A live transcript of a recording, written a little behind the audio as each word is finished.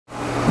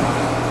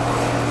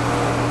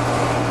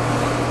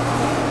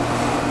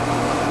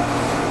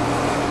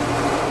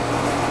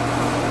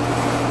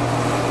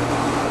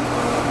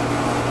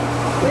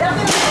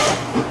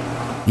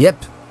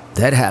Yep,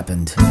 that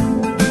happened.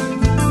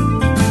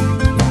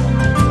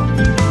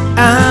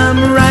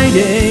 I'm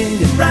riding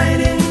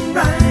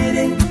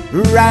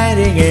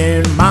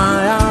in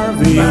my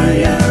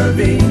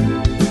RV,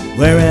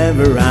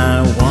 wherever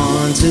I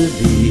want to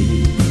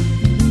be,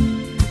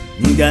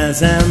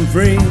 'cause I'm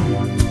free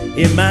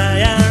in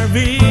my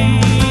RV.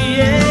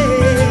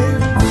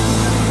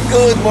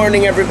 Good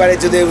morning, everybody.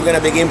 Today we're gonna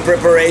begin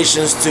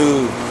preparations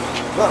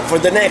for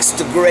the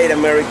next great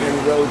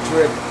American road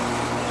trip,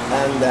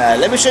 and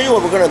let me show you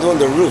what we're gonna do on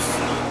the roof.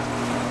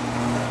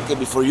 Okay,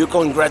 before you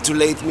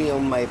congratulate me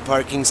on my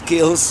parking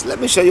skills, let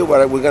me show you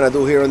what we're gonna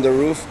do here on the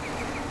roof.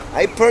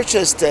 I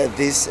purchased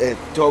this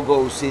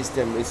Togo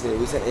system.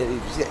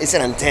 It's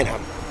an antenna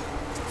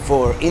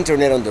for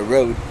internet on the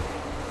road,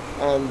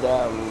 and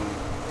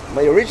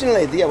my original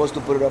idea was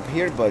to put it up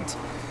here, but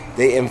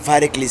they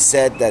emphatically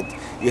said that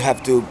you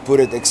have to put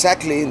it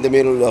exactly in the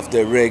middle of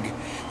the rig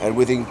and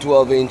within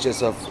 12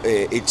 inches of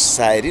each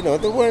side. You know,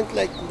 they weren't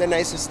like the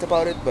nicest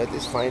about it, but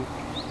it's fine.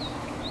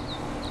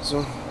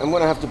 So I'm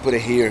gonna have to put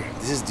it here.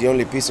 This is the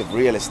only piece of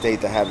real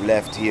estate I have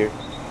left here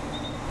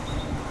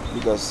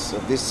because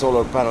of this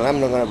solar panel. I'm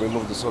not gonna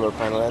remove the solar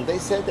panel, and they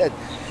said that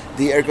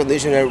the air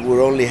conditioner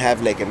will only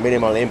have like a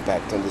minimal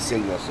impact on the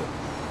signal, so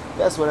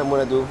that's what I'm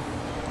gonna do.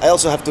 I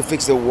also have to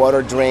fix the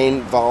water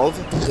drain valve.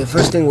 The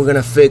first thing we're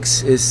gonna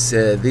fix is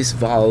this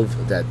valve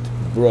that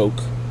broke.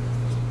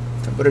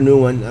 I put a new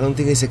one. I don't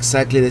think it's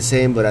exactly the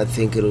same, but I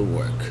think it'll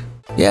work.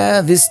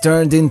 Yeah, this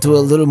turned into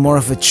a little more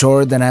of a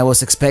chore than I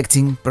was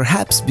expecting,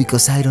 perhaps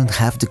because I don't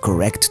have the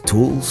correct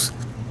tools.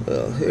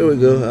 Well, here we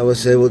go. I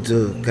was able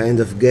to kind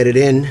of get it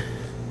in,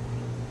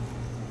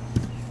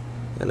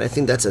 and I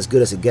think that's as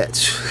good as it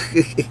gets.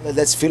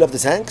 Let's fill up the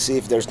tank, see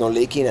if there's no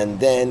leaking, and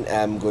then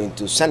I'm going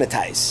to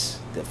sanitize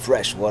the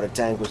fresh water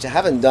tank, which I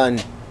haven't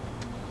done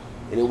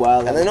in a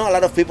while. And I know a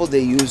lot of people, they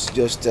use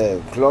just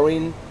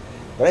chlorine,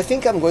 but I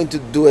think I'm going to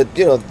do it,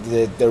 you know,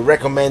 the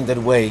recommended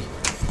way.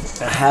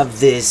 I have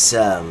this,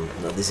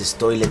 this is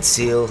toilet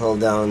seal, hold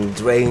down,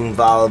 drain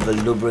valve,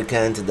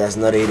 lubricant. That's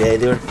not it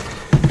either.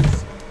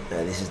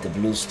 This is the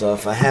blue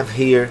stuff. I have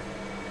here,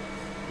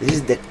 this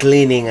is the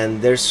cleaning,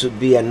 and there should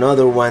be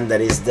another one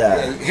that is the...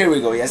 Here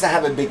we go. Yes, I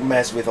have a big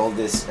mess with all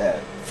these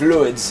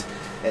fluids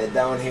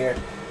down here.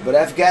 But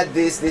I've got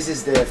this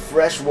is the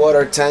fresh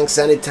water tank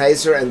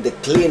sanitizer and the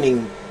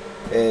cleaning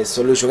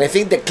solution. I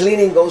think the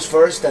cleaning goes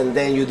first and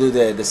then you do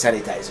the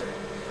sanitizer.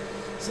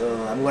 So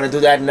I'm gonna do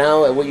that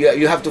now.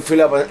 You have to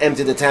fill up and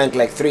empty the tank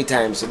like 3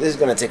 times, so this is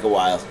gonna take a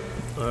while.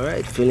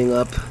 Alright, filling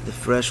up the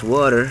fresh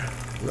water.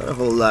 Not a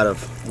whole lot of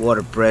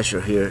water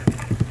pressure here.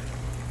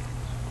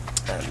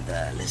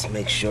 And let's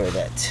make sure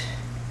that,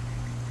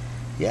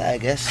 yeah, I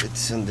guess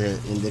it's in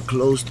the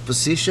closed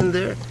position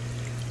there.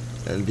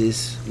 And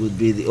this would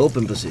be the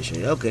open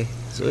position. Okay,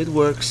 so it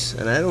works,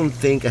 and I don't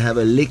think I have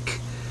a leak,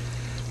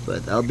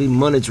 but I'll be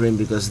monitoring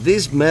because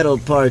this metal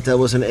part I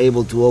wasn't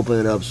able to open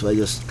it up, so I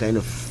just kind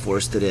of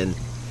forced it in.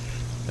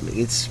 I mean,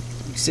 it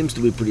seems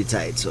to be pretty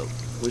tight, so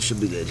we should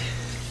be good.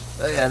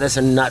 Oh yeah, there's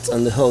a nut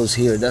on the hose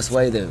here. That's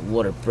why the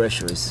water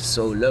pressure is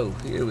so low.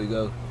 Here we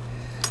go.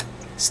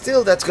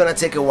 Still, that's gonna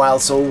take a while.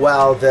 So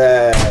while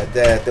the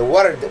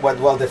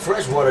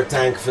fresh water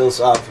tank fills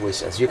up,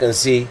 which as you can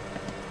see,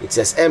 it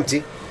says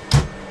empty.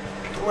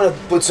 I'm gonna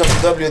put some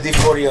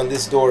WD-40 on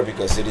this door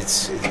because it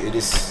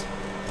is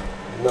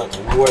not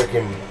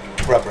working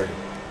properly.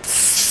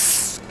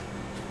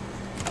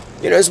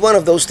 You know, it's one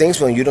of those things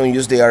when you don't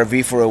use the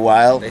RV for a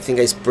while. I think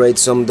I sprayed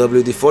some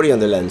WD-40 on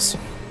the lens.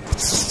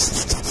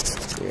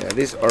 Yeah,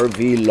 this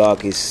RV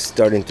lock is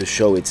starting to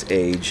show its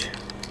age,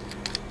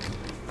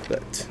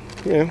 but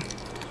yeah,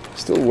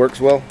 still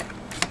works well.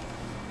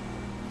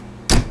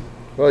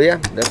 Well, yeah,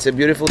 that's a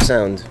beautiful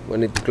sound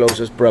when it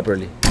closes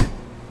properly.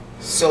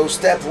 So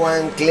step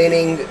 1,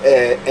 cleaning,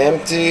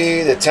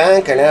 empty the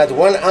tank and add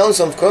 1 ounce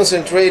of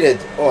concentrated,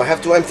 oh, I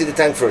have to empty the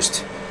tank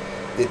first,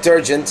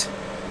 detergent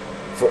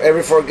for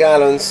every 4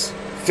 gallons.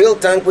 Fill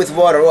tank with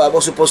water. Oh, I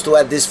was supposed to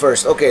add this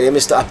first. Okay, let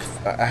me stop.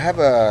 I have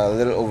a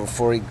little over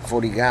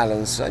 40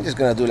 gallons, so I'm just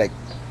gonna do like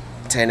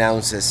 10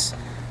 ounces,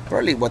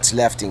 probably what's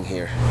left in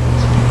here.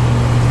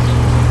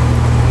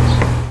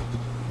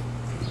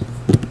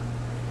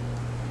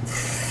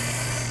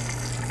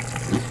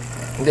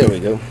 There we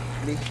go.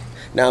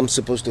 Now I'm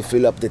supposed to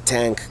fill up the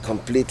tank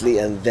completely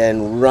and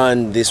then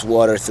run this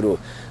water through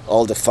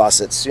all the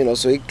faucets, you know,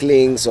 so it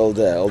cleans all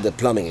the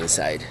plumbing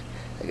inside.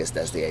 I guess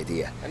that's the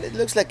idea. And it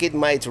looks like it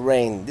might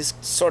rain. This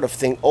sort of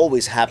thing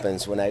always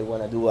happens when I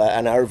want to do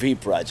an RV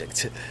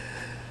project.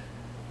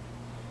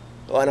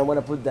 Oh, and I want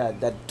to put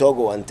that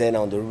Togo antenna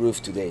on the roof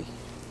today.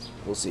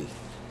 We'll see.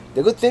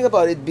 The good thing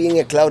about it being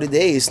a cloudy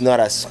day is not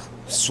as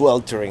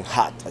sweltering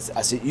hot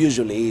as it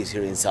usually is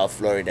here in South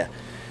Florida.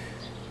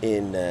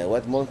 In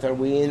what month are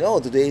we in? Oh,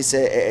 today is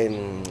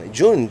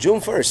June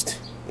 1st.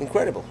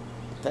 Incredible.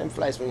 Time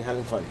flies when you're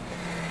having fun.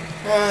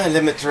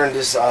 Let me turn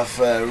this off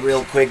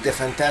real quick. The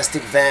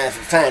fantastic fan,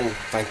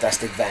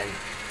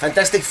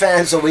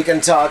 so we can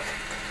talk.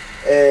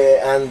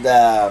 And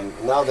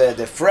now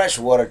the fresh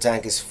water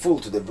tank is full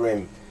to the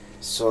brim.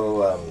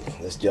 So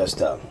let's just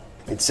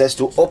it says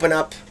to open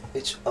up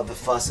each of the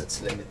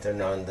faucets. Let me turn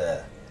on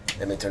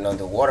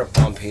the water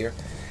pump here,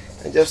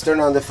 and just turn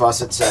on the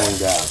faucets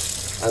and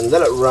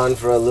let it run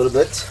for a little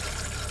bit.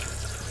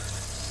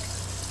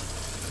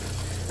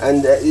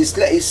 And it's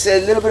a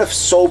little bit of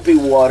soapy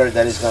water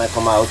that is gonna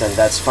come out, and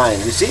that's fine.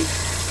 You see?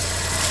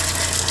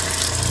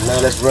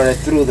 Now let's run it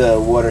through the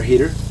water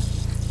heater.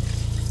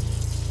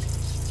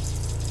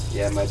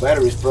 Yeah, my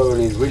battery is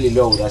probably really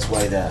low. That's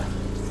why that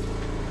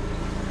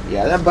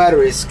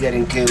battery is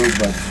getting killed,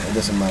 but it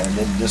doesn't matter.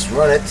 Then just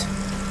run it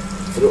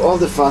through all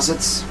the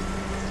faucets.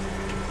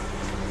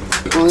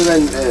 We'll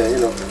even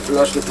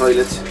flush the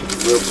toilet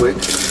real quick.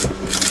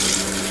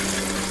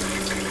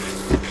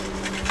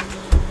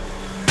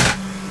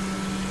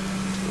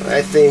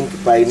 I think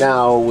by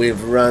now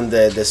we've run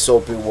the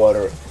soapy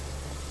water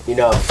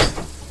enough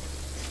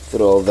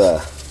through all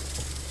the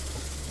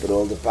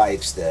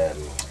pipes.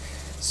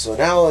 So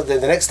now the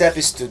next step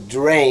is to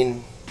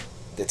drain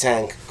the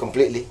tank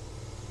completely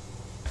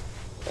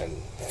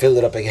and fill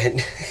it up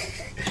again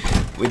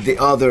with the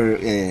other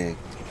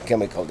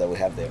chemical that we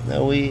have there.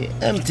 Now we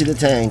empty the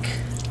tank,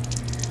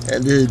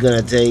 and this is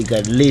gonna take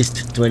at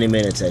least 20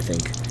 minutes, I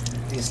think.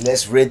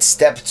 Let's read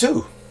step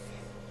 2.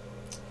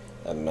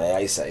 And my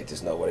eyesight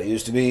is not what it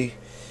used to be.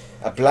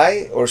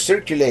 Apply or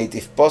circulate,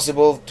 if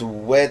possible, to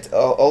wet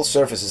all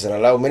surfaces and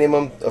allow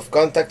minimum of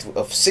contact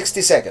of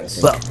 60 seconds.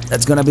 Well,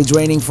 that's gonna be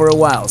draining for a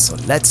while, so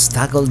let's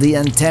tackle the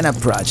antenna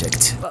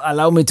project.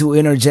 Allow me to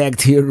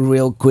interject here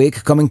real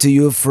quick, coming to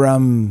you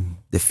from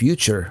the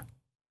future,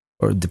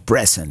 or the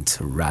present,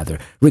 rather.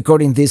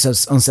 Recording this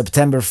on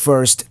September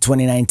 1st,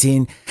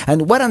 2019.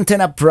 And what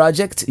antenna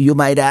project, you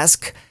might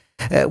ask?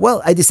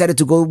 Well, I decided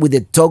to go with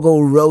the Togo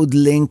Road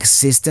Link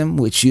system,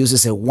 which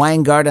uses a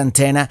WineGuard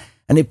antenna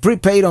and a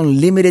prepaid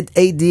unlimited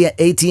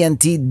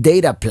AT&T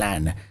data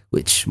plan,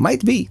 which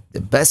might be the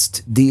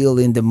best deal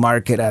in the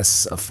market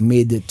as of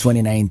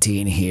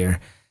mid-2019 here.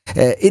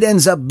 It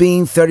ends up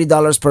being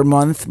 $30 per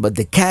month, but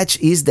the catch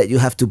is that you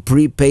have to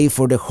prepay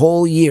for the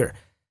whole year,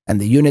 and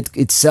the unit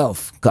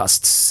itself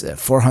costs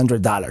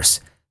 $400.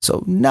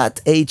 So not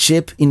a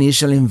cheap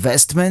initial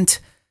investment.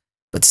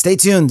 But stay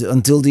tuned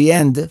until the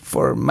end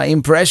for my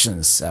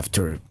impressions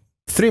after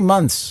 3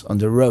 months on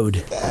the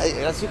road.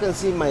 As you can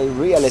see, my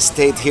real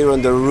estate here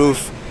on the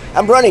roof,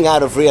 I'm running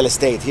out of real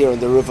estate here on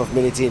the roof of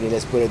Minnie,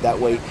 let's put it that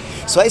way.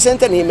 So I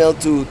sent an email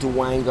to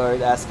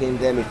WineGuard asking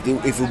them if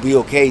it would be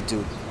okay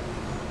to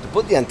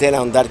put the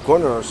antenna on that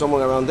corner or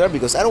somewhere around there,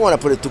 because I don't want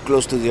to put it too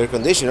close to the air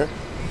conditioner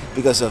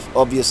because of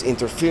obvious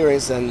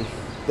interference. And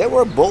they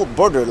were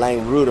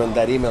borderline rude on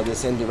that email. They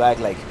sent me back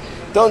like,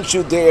 "Don't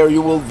you dare,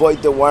 you will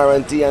void the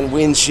warranty and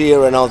wind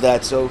shear and all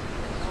that." So,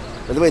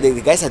 by the way,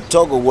 the guys at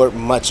Togo were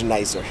much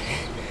nicer.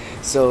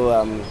 So,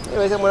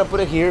 anyways, I'm gonna put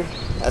it here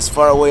as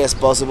far away as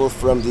possible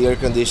from the air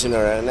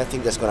conditioner, and I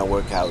think that's gonna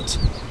work out.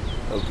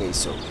 Okay,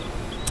 so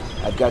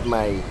I've got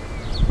my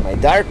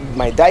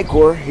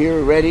Dicor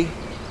here ready,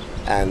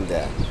 and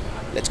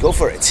let's go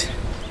for it.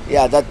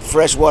 Yeah, that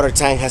freshwater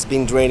tank has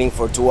been draining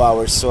for 2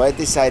 hours, so I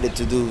decided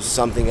to do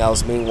something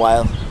else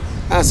meanwhile.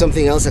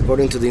 Something else,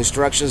 according to the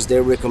instructions, they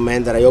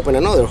recommend that I open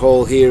another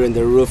hole here in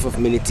the roof of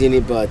Minnie,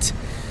 but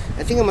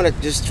I think I'm gonna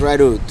just try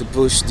to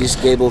push this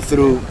cable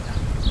through,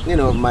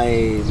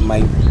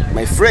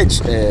 my fridge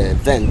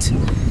vent,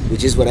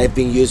 which is what I've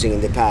been using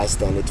in the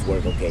past, and it's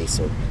worked okay.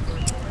 So,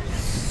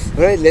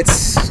 all right,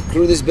 let's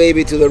screw this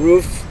baby to the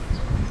roof.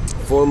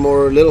 4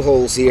 more little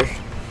holes here,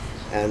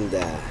 and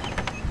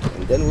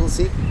then we'll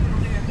see.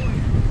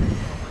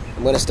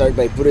 I'm gonna start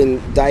by putting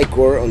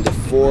Dicor on the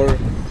 4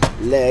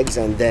 legs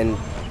and then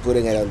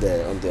putting it on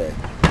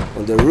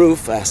the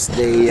roof as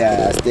they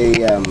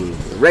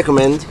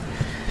recommend.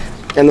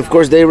 And of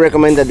course they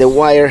recommend that the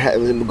wire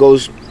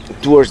goes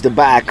towards the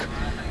back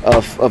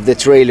of the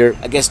trailer,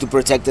 I guess, to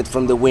protect it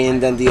from the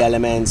wind and the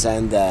elements,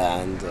 and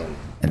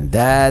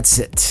that's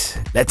it.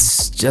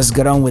 Let's just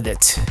get on with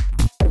it.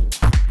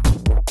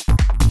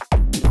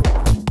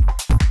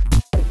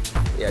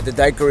 Yeah, the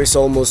Dicor is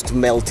almost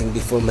melting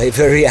before my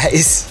very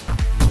eyes.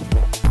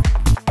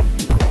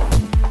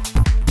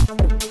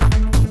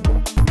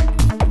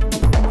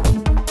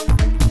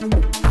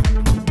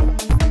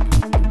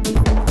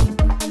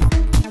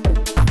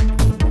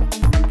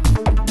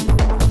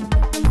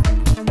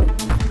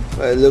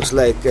 It looks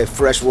like a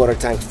freshwater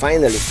tank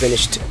finally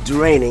finished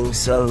draining,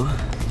 so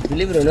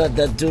believe it or not,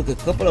 that took a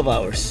couple of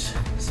hours.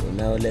 So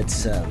now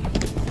let's I'm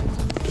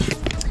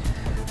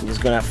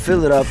just gonna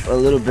fill it up a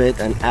little bit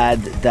and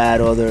add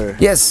that other...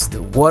 Yes,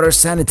 the water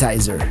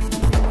sanitizer.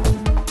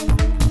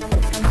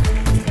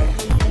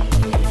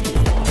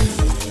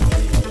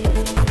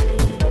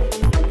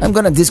 I'm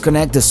gonna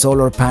disconnect the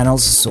solar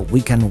panels so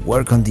we can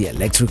work on the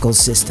electrical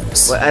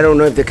systems. Well, I don't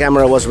know if the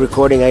camera was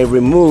recording. I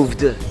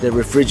removed the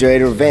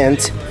refrigerator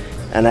vent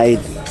and I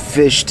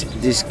fished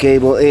this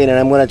cable in, and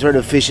I'm gonna try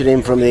to fish it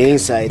in from the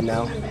inside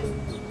now.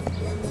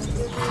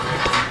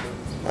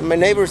 And my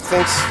neighbor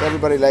thinks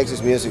everybody likes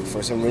his music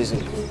for some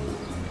reason.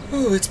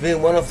 Ooh, it's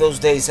been one of those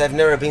days. I've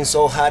never been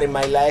so hot in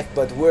my life,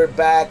 but we're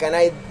back, and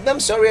I'm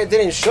sorry I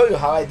didn't show you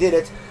how I did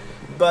it,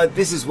 but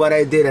this is what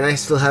I did, and I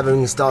still haven't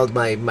installed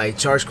my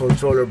charge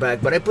controller back.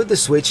 But I put the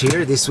switch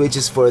here. This switch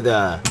is for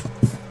the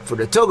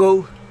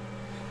toggle,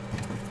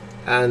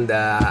 and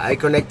I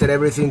connected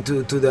everything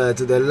to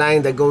the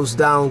line that goes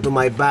down to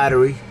my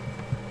battery.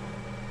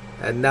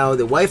 And now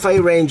the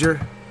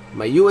WiFiRanger,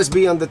 my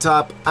USB on the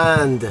top,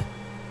 and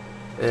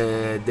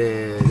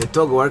the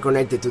toggle are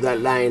connected to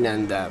that line,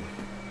 and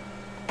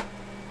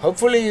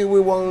hopefully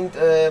we won't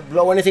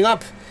blow anything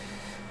up.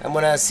 I'm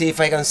gonna see if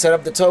I can set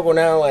up the toggle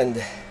now,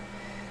 and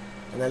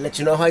I'll let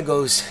you know how it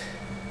goes.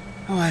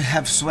 Oh, I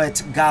have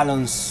sweat,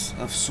 gallons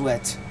of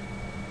sweat.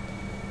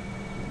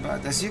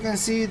 But as you can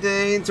see,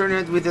 the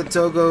internet with the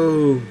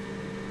toggle,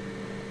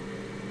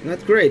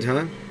 not great,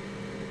 huh?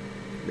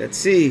 Let's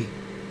see.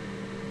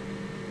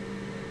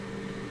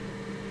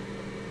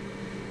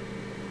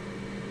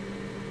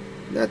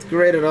 Not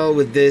great at all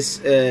with this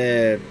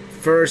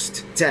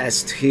first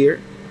test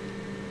here.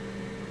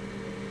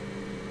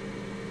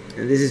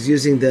 And this is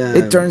using the...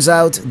 It turns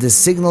out the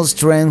signal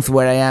strength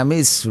where I am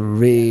is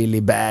really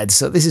bad,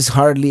 so this is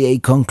hardly a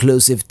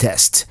conclusive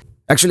test.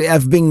 Actually,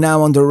 I've been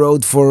now on the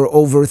road for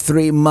over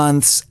 3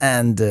 months,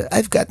 and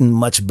I've gotten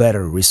much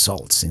better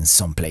results in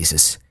some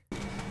places.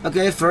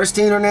 Okay, first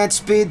internet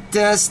speed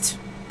test.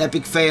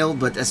 Epic fail,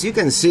 but as you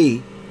can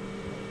see,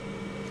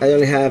 I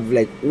only have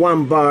like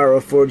 1 bar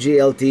of 4G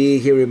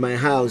LTE here in my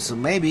house, so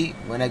maybe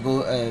when I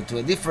go to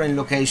a different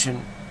location,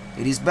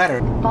 it is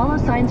better. Follow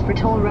signs for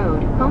Toll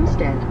Road,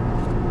 Homestead.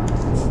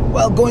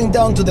 Well, going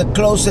down to the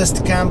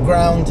closest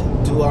campground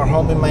to our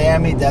home in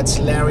Miami, that's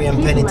Larry and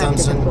Penny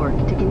Thompson. Keep left at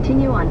the fork to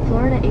continue on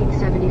Florida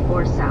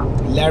 874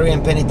 South. Larry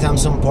and Penny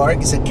Thompson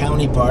Park is a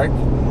county park,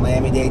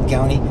 Miami-Dade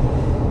County,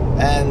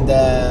 and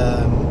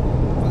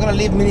we're gonna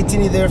leave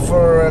Minnie there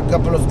for a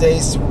couple of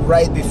days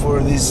right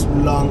before this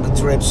long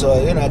trip,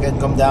 so you know I can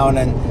come down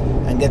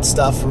and get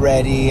stuff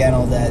ready and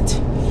all that.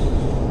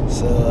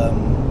 So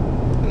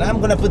and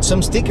I'm gonna put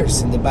some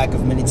stickers in the back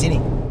of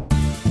Minnie.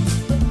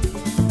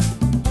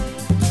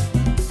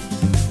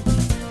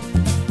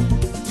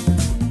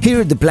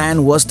 Here the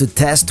plan was to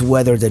test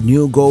whether the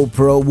new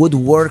GoPro would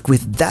work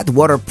with that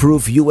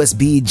waterproof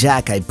USB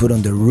jack I put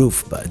on the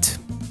roof, but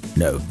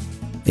no,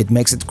 it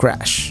makes it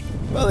crash.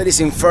 Well, it is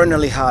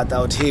infernally hot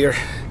out here.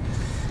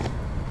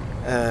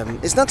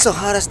 It's not so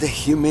hot as the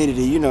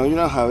humidity, you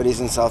know how it is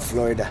in South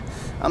Florida.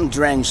 I'm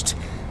drenched.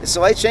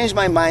 So I changed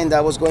my mind.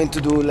 I was going to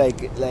do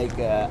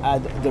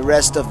add the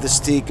rest of the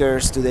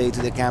stickers today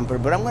to the camper,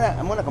 but I'm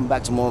gonna come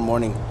back tomorrow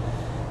morning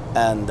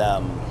and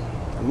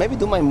maybe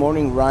do my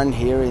morning run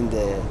here in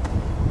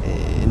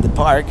the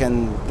park,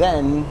 and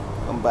then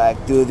come back,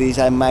 do this.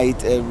 I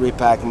might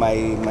repack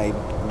my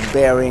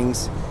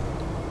bearings.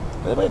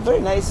 But a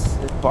very nice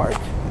park,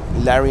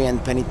 Larry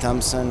and Penny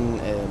Thompson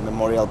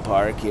Memorial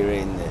Park here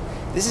in.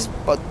 This is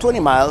about 20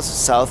 miles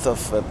south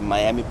of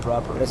Miami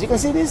proper. As you can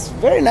see, this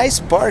very nice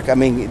park. I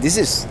mean, this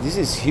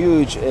is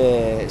huge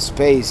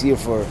space here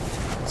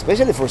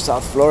especially for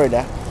South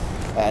Florida,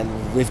 and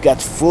we've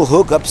got full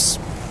hookups,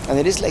 and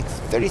it is like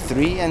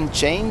 33 and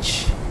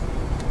change.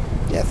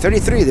 Yeah,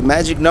 33, the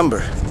magic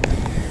number.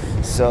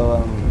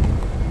 So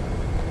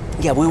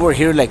yeah, we were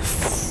here like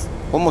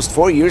almost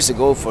 4 years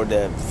ago for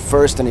the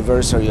first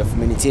anniversary of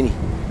Minnie.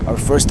 Our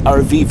first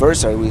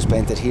RV-versary we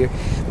spent it here,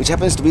 which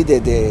happens to be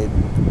the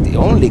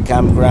only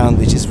campground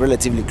which is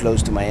relatively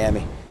close to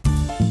Miami.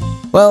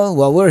 Well,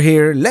 while we're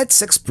here,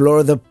 let's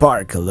explore the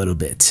park a little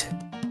bit.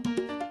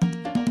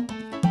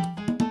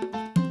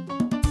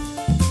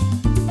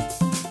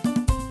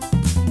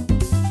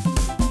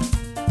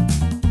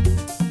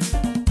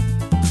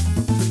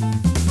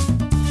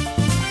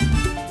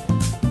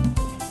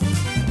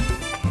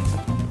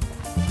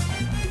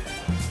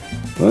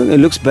 Well, it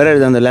looks better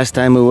than the last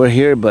time we were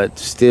here, but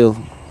still,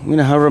 you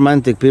know how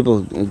romantic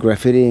people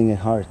graffitiing a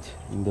heart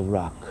in the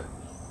rock.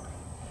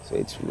 So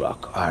it's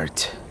rock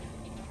art.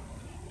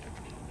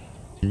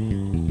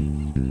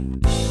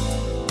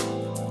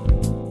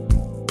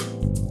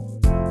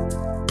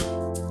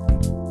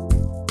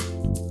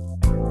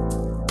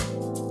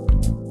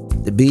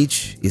 The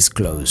beach is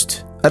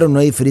closed. I don't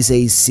know if it is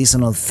a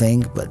seasonal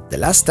thing, but the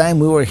last time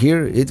we were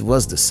here, it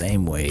was the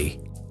same way.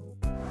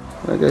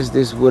 I guess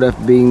this would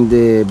have been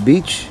the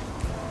beach,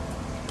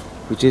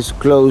 which is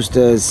closed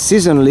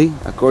seasonally,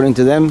 according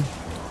to them.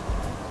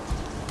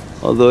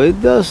 Although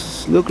it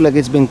does look like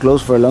it's been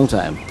closed for a long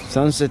time.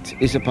 Sunset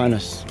is upon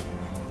us.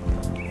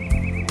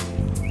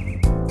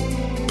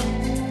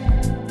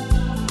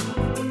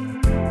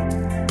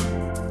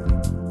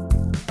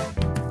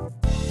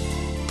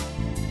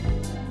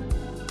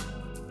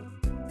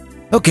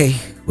 Okay,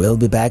 we'll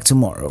be back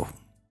tomorrow.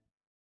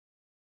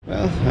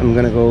 Well, I'm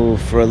gonna go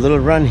for a little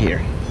run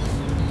here.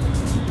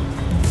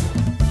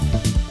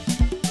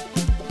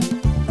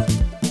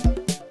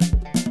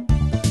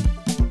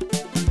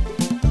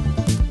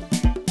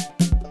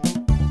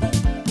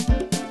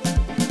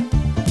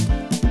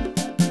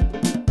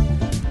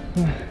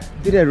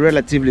 Did a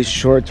relatively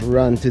short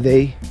run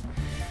today.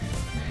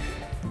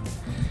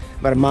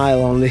 about a mile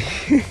only.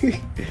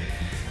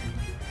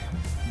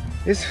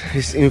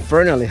 It's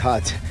infernally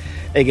hot.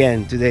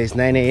 Again, today is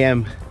 9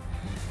 a.m.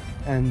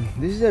 and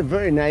this is a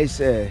very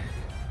nice, I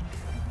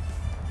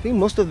think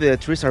most of the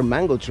trees are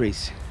mango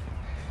trees.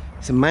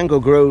 It's a mango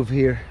grove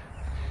here,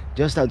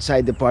 just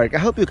outside the park. I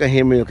hope you can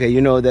hear me okay.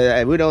 You know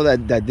that we know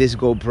that this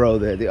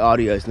GoPro, the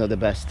audio is not the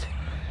best,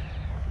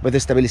 but the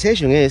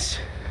stabilization is.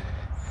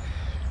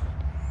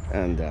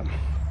 And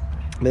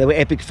by the way,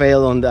 epic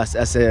fail on this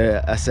as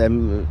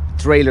a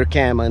trailer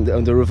cam on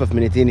the roof of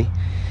Minitini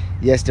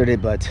yesterday,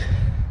 but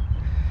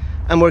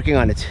I'm working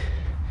on it.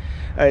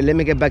 All right, let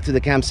me get back to the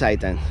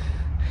campsite and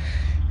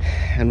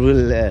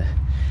we'll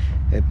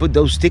put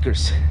those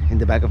stickers in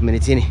the back of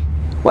Minitini.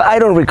 Well, I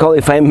don't recall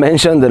if I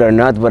mentioned it or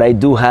not, but I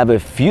do have a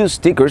few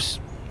stickers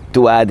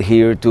to add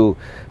here to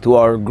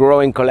our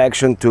growing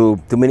collection, to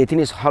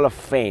Minitini's Hall of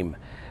Fame.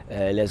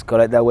 Let's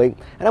call it that way.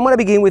 And I'm going to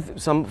begin with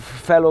some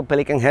fellow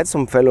Pelican heads,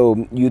 some fellow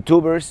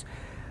YouTubers,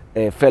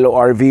 fellow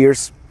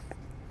RVers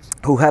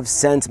who have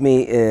sent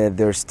me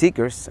their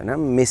stickers, and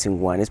I'm missing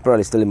one. It's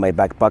probably still in my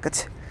back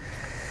pocket.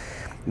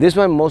 This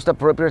one, most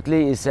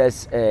appropriately, it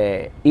says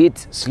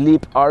Eat,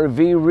 Sleep,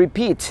 RV,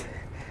 Repeat.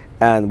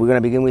 And we're going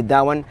to begin with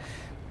that one.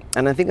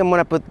 And I think I'm going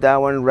to put that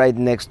one right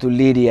next to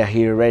Lydia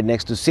here, right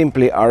next to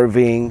Simply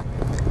RVing.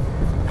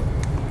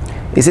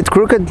 Is it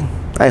crooked?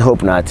 I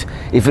hope not.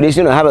 If it is,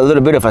 you know, I have a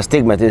little bit of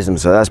astigmatism,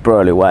 so that's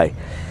probably why.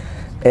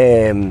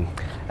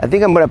 I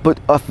think I'm going to put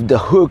Off the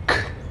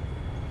Hook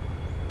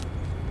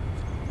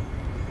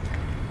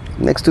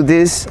next to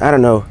this. I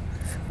don't know.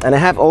 And I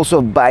have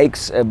also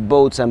Bikes,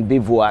 Boats, and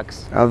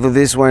Bivouacs. I'll do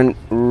this one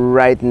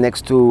right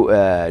next to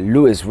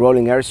Lewis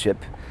Rolling Airship.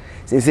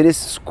 Since it is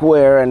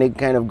square and it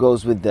kind of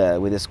goes with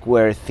the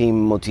square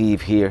theme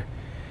motif here,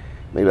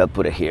 maybe I'll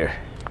put it here.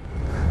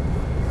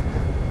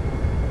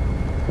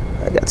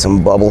 I got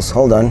some bubbles,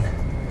 hold on.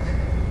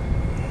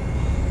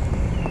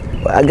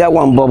 I got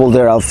one bubble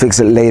there, I'll fix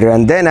it later.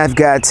 And then I've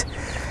got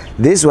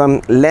this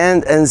one,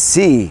 Land and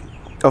Sea,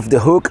 Off the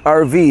Hook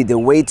RV, The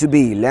Way to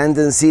Be. Land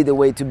and Sea, The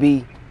Way to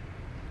Be.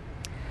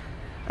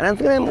 And I'm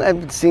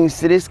thinking,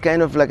 since it is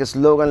kind of like a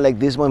slogan like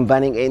this one,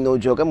 Vanning Ain't No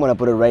Joke, I'm gonna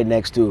put it right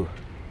next to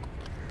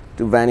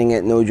Vanning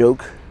Ain't No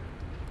Joke.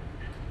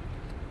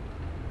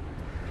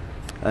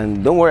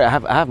 And don't worry, I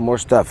have more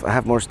stuff. I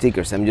have more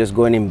stickers. I'm just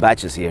going in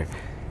batches here.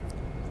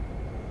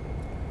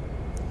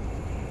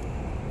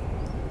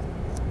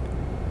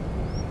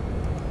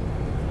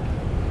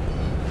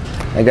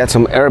 I got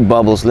some air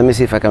bubbles. Let me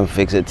see if I can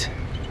fix it.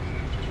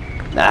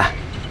 Nah.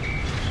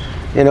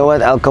 You know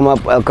what? I'll come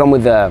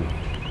with a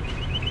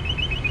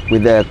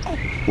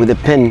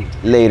pin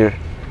later,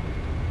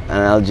 and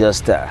I'll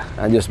just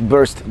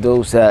burst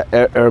those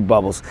air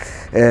bubbles.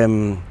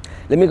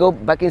 Let me go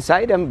back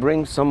inside and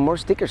bring some more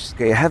stickers.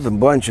 Okay, I have a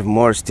bunch of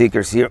more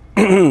stickers here.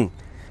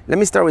 Let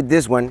me start with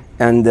this one.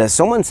 And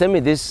someone sent me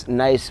this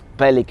nice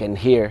Pelican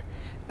here,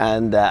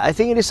 and I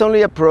think it is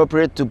only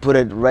appropriate to put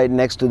it right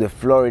next to the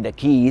Florida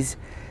Keys,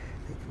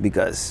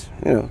 because,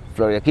 you know,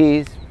 Florida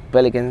Keys,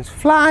 Pelicans,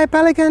 fly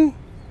Pelican.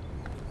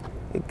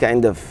 It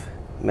kind of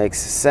makes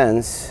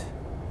sense.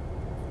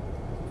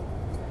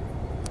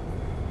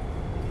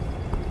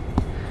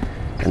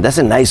 And that's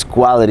a nice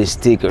quality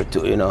sticker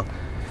too, you know.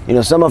 You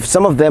know, some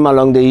of them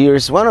along the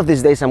years. One of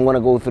these days I'm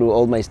gonna go through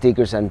all my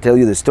stickers and tell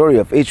you the story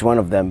of each one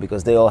of them,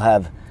 because they all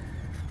have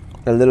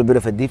a little bit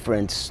of a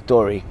different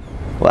story.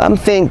 Well, I'm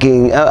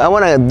thinking I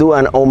want to do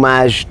an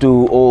homage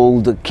to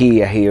old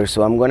Kia here,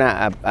 so I'm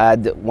gonna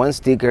add one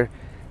sticker.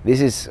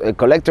 This is a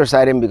collector's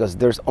item because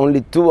there's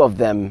only 2 of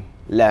them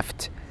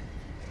left,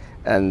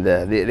 and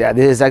this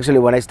is actually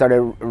when I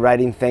started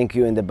writing thank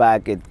you in the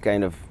back. It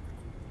kind of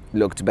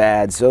looked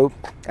bad, so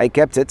I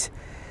kept it.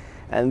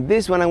 And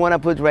this one I want to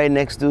put right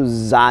next to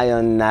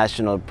Zion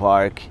National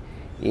Park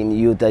in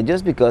Utah,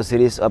 just because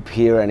it is up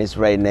here and it's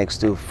right next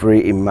to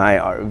Free in My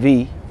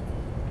RV.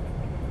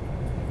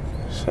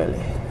 Silly.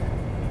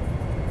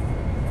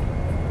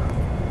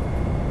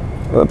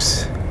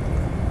 Oops.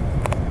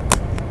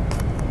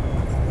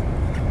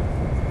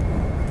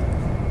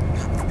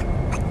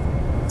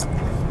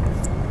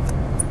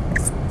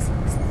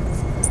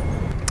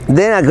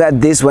 Then I got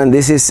this one.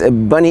 This is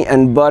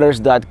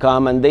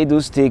bunnyandbutters.com, and they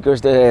do stickers.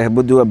 They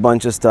do a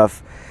bunch of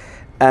stuff,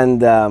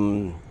 and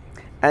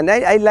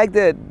I like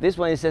this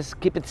one. It says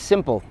keep it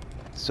simple.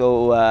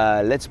 So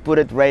let's put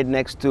it right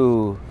next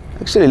to.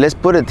 Actually, let's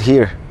put it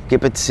here.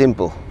 Keep it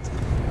simple.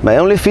 My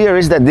only fear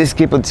is that this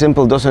keep it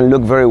simple doesn't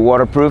look very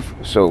waterproof.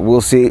 So we'll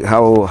see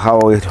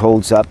how it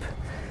holds up.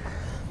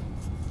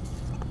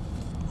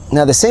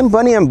 Now, the same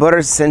Bunny and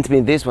Butters sent me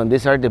this one.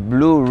 These are the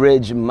Blue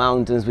Ridge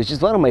Mountains, which is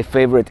one of my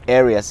favorite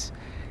areas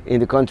in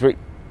the country.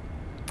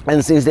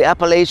 And since the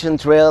Appalachian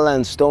Trail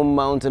and Stone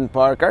Mountain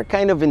Park are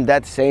kind of in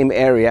that same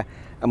area,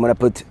 I'm gonna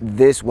put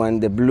this one,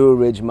 the Blue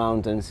Ridge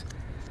Mountains,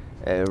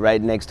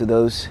 right next to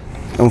those.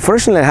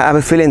 Unfortunately, I have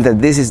a feeling that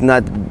this is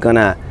not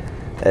gonna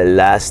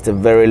last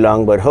very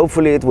long, but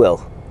hopefully it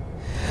will.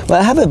 Well,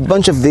 I have a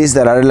bunch of these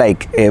that are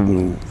like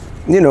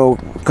you know,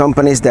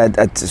 companies that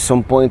at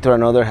some point or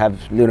another have,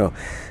 you know,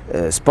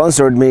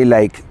 sponsored me,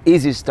 like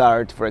Easy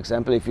Start, for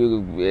example. If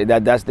you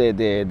that's the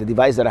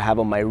device that I have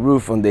on my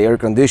roof on the air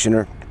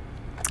conditioner,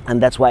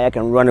 and that's why I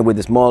can run it with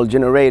a small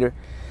generator.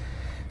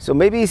 So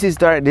maybe Easy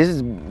Start. This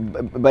is,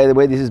 by the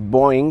way, this is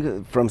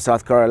Boeing from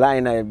South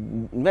Carolina.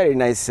 Very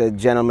nice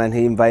gentleman.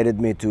 He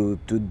invited me to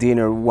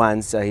dinner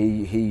once.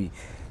 He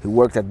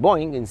worked at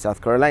Boeing in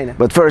South Carolina.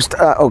 But first,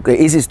 okay,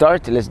 Easy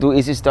Start. Let's do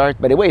Easy Start.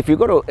 By the way, if you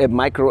go to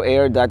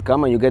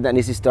microair.com and you get an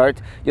Easy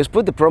Start, just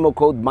put the promo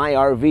code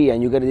MyRV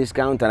and you get a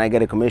discount and I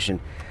get a commission.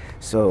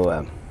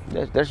 So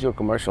there's your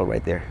commercial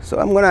right there. So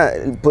I'm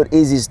gonna put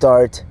Easy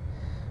Start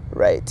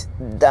right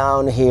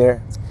down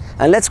here.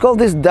 And let's call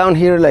this down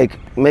here like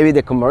maybe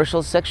the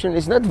commercial section.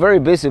 It's not very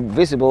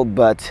visible,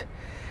 but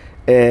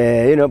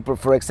you know,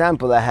 for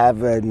example, I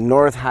have a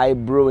North High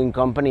Brewing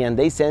Company, and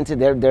they sent it.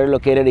 They're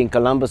located in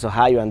Columbus,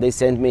 Ohio, and they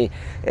sent me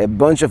a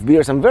bunch of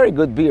beers, some very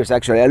good beers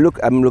actually.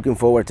 I'm looking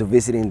forward to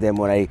visiting them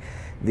when I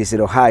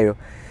visit Ohio.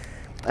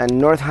 And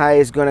North High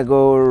is gonna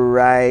go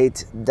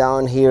right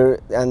down here,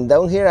 and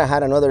down here I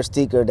had another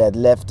sticker that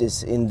left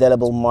this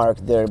indelible mark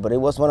there, but it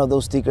was one of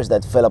those stickers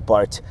that fell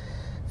apart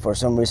for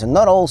some reason.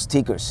 Not all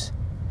stickers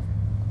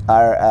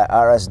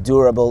are as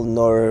durable,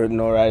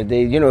 nor are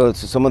they, you know,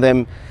 some of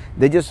them,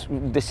 they just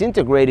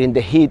disintegrate in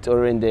the heat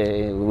or in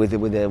the with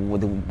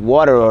the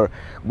water, or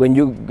when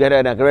you get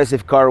an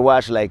aggressive car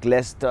wash, like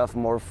Less Stuff,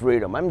 More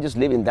Freedom. I'm just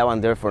leaving that one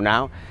there for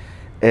now.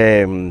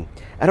 I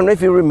don't know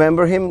if you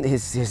remember him.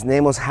 His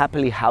name was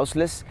Happily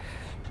Houseless.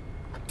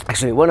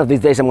 Actually, one of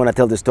these days I'm going to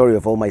tell the story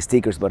of all my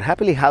stickers. But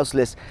Happily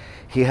Houseless,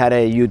 he had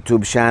a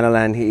YouTube channel,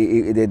 and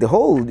the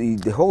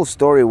whole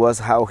story was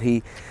how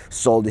he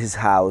sold his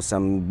house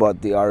and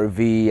bought the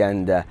RV,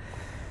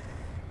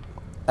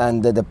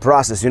 and the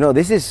process. You know,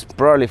 this is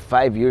probably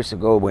 5 years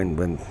ago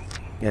when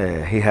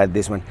he had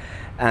this one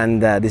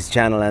and this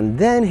channel, and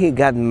then he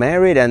got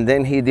married, and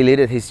then he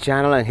deleted his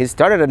channel and he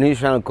started a new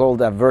channel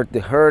called Avert the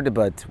Herd,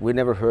 but we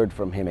never heard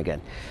from him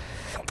again.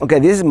 Okay,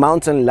 this is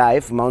Mountain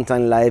Life,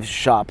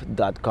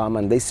 mountainlifeshop.com,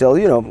 and they sell,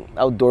 you know,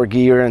 outdoor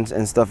gear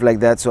and stuff like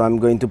that. So I'm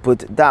going to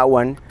put that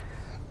one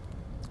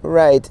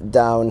right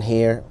down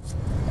here.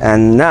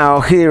 And now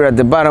here at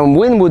the bottom,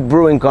 Winwood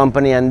Brewing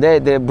Company, and they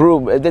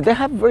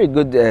have very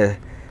good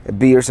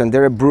beers, and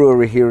they're a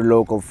brewery here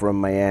local from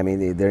Miami.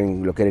 They're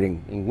located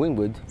in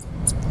Winwood.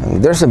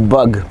 And there's a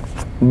bug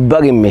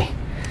bugging me.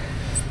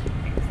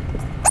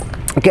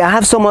 Okay, I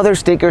have some other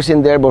stickers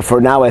in there, but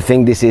for now I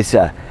think this is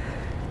a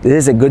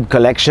good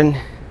collection.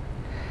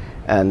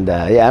 And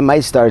yeah, I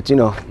might start, you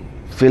know,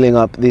 filling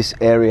up this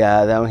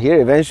area down here.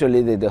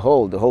 Eventually the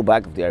whole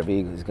back of the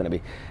RV is gonna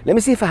be. Let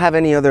me see if I have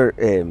any other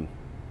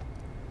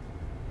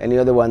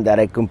one that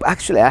I can.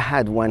 Actually, I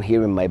had one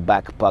here in my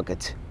back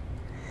pocket.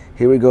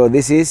 Here we go.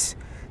 This is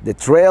the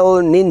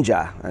Trail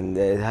Ninja, and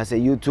it has a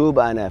YouTube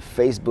and a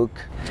Facebook.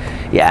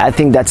 Yeah, I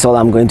think that's all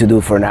I'm going to do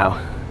for now.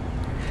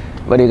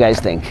 What do you guys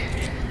think?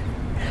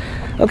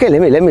 Okay,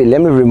 let me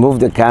remove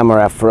the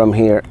camera from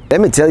here.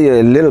 Let me tell you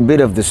a little bit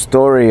of the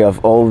story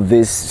of all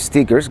these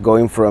stickers,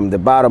 going from the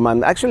bottom.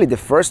 And actually the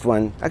first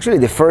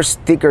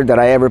sticker that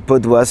I ever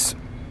put was,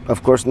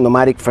 of course,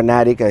 Nomadic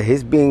Fanatic.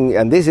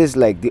 And this is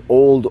like the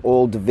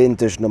old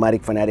vintage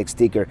Nomadic Fanatic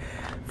sticker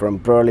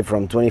probably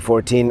from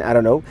 2014, I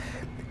don't know.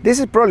 This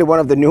is probably one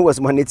of the newest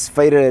one. It's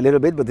faded a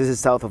little bit, but this is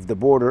south of the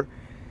border,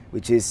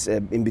 which is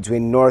in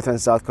between North and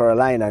South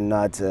Carolina,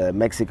 not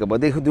Mexico. But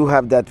they do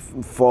have that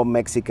faux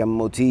Mexican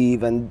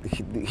motif. And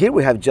here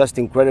we have Just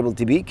Incredible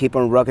TV, keep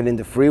on rocking in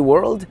the free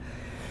world.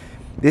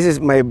 This is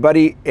my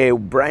buddy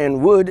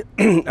Brian Wood,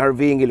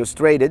 RVing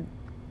Illustrated.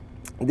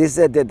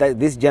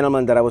 This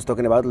gentleman that I was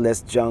talking about,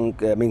 Less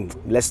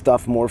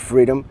Stuff, More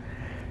Freedom.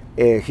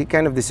 He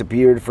kind of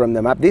disappeared from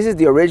the map. This is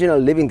the original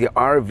Living the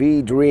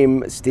RV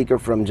Dream sticker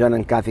from John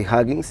and Kathy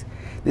Huggins.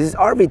 This is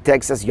RV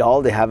Texas,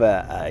 y'all. They have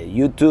a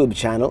YouTube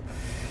channel.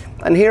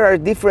 And here are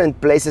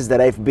different places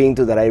that I've been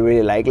to that I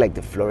really like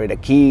the Florida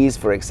Keys,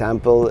 for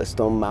example,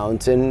 Stone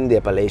Mountain, the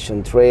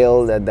Appalachian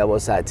Trail that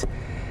was at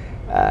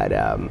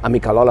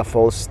Amicalola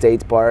Falls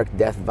State Park,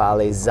 Death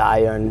Valley,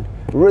 Zion,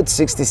 Route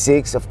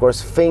 66, of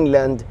course,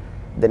 Finland,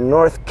 the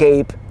North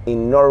Cape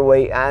in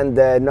Norway, and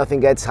nothing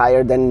gets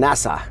higher than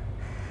NASA.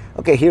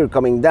 Okay, here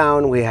coming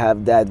down, we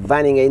have that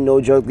Vanning Ain't No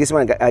Joke. This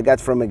one I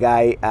got from a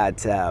guy at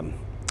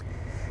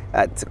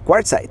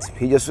Quartzsite.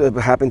 He just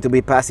happened to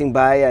be passing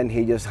by and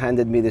he just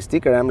handed me the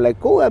sticker. I'm like,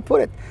 cool, I'll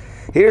put it.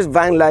 Here's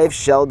Van Life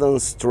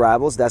Sheldon's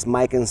Travels. That's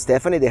Mike and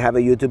Stephanie. They have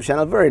a YouTube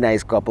channel. Very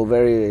nice couple.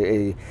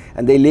 And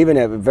they live in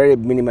a very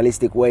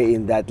minimalistic way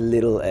in that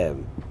little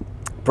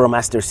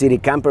ProMaster City.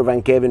 Camper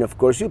Van Kevin, of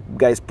course, you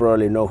guys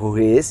probably know who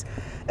he is.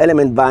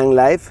 Element Van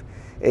Life,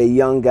 a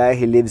young guy.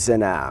 He lives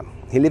in a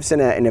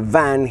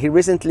van. He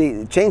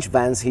recently changed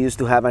vans. He used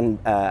to have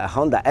a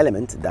Honda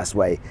Element. That's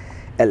why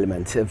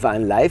Element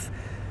Van Life.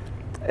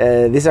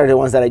 These are the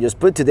ones that I just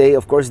put today.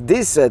 Of course,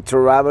 this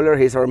traveler,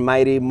 he's our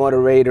mighty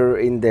moderator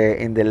in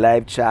the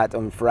live chat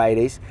on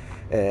Fridays.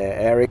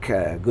 Eric,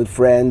 a good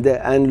friend,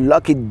 and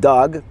Lucky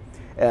Dog.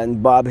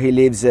 And Bob, he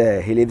lives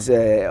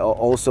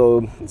also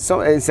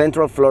in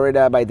Central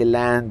Florida by the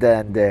land,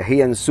 and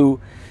he and Sue.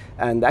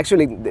 And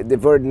actually, they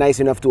were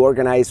nice enough to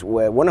organize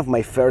one of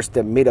my first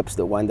meetups,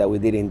 the one that we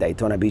did in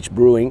Daytona Beach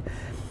Brewing.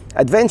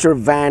 Adventure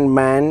van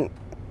man.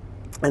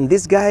 And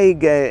this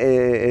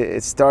guy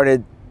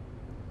started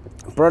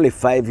probably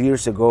 5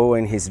 years ago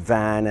in his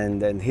van,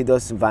 and he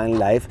does van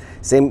life.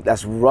 Same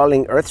as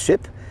Rolling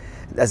Earthship.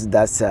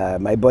 That's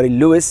my buddy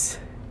Louis.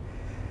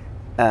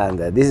 And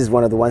this is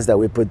one of the ones that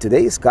we put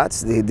today,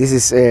 Scott's. This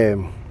is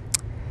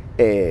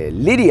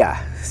Lydia,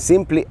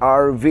 Simply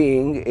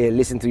RVing,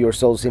 Listen to Your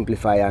Soul,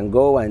 Simplify and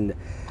Go, and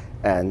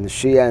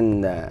she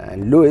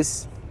and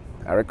Louis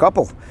are a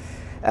couple.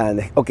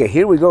 And okay,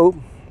 here we go.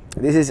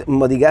 This is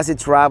Modigasi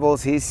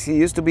Travels. He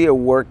used to be a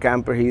work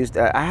camper.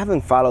 I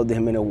haven't followed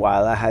him in a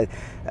while. I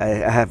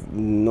have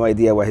no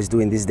idea what he's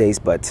doing these days,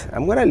 but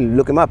I'm gonna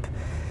look him up.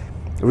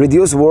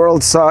 Reduce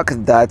World Sock,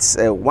 that's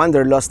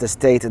Wanderlust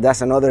Estate. That's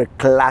another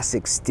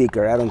classic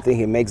sticker. I don't think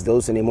he makes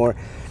those anymore.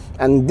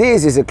 And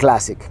this is a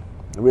classic.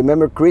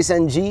 Remember Chris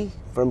and G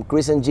from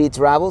Chris and G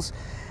Travels?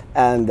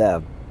 And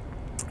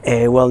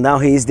well, now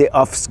he is the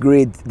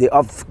off-grid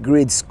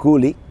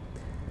schoolie.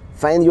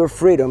 Find Your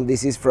Freedom.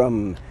 This is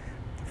from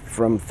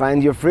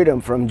Find Your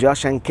Freedom from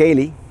Josh and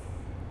Kaylee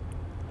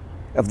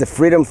of the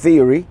Freedom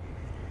Theory.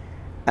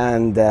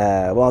 And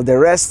well, the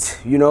rest,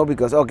 you know,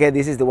 because okay,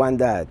 this is the one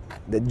that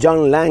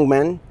John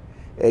Langman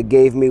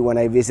gave me when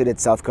I visited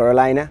South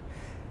Carolina,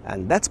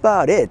 and that's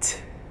about it.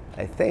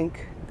 I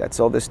think that's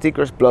all the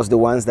stickers plus the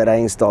ones that I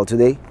installed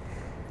today.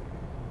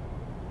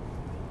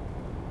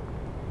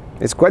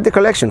 It's quite the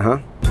collection, huh?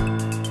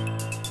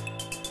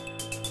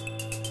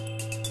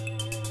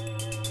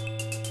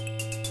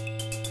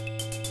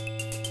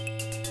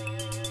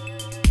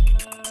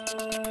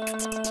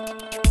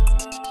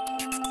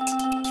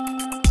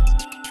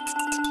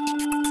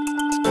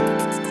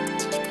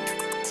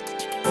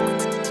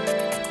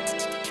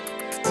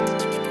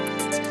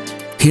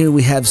 Here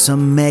we have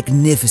some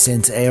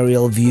magnificent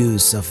aerial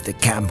views of the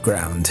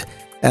campground.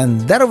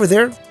 And that over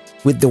there,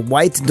 with the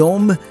white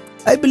dome,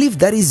 I believe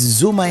that is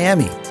Zoo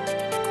Miami.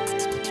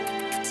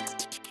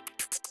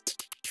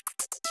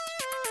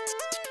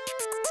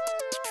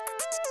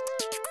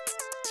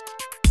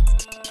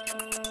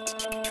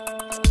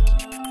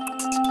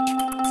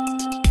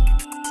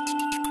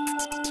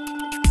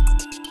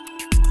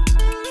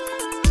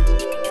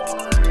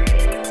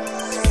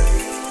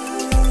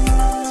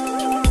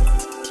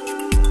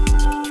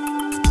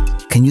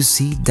 Can you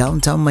see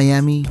downtown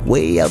Miami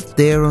way out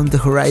there on the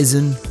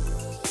horizon?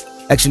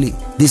 Actually,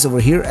 this over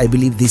here, I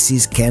believe this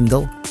is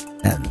Kendall,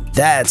 and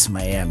that's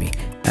Miami.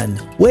 And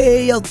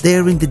way out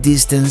there in the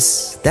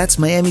distance, that's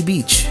Miami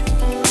Beach.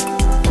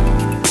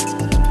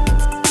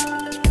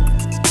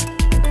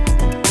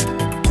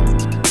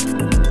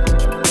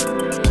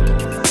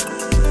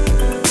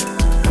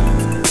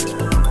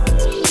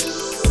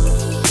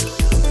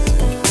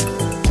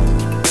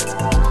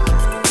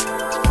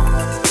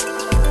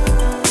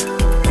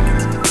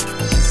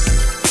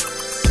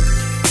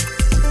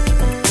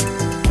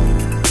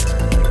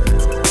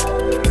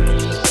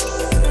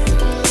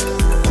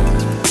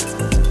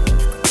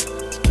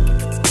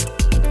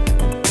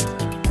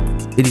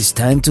 It is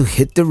time to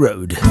hit the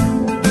road.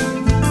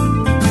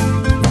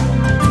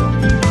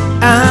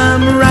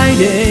 I'm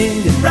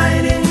riding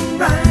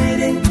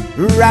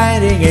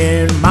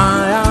in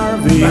my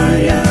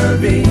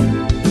RV,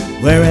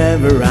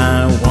 wherever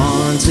I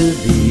want to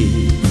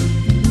be,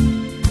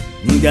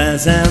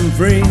 'cause I'm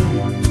free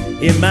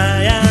in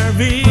my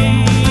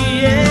RV.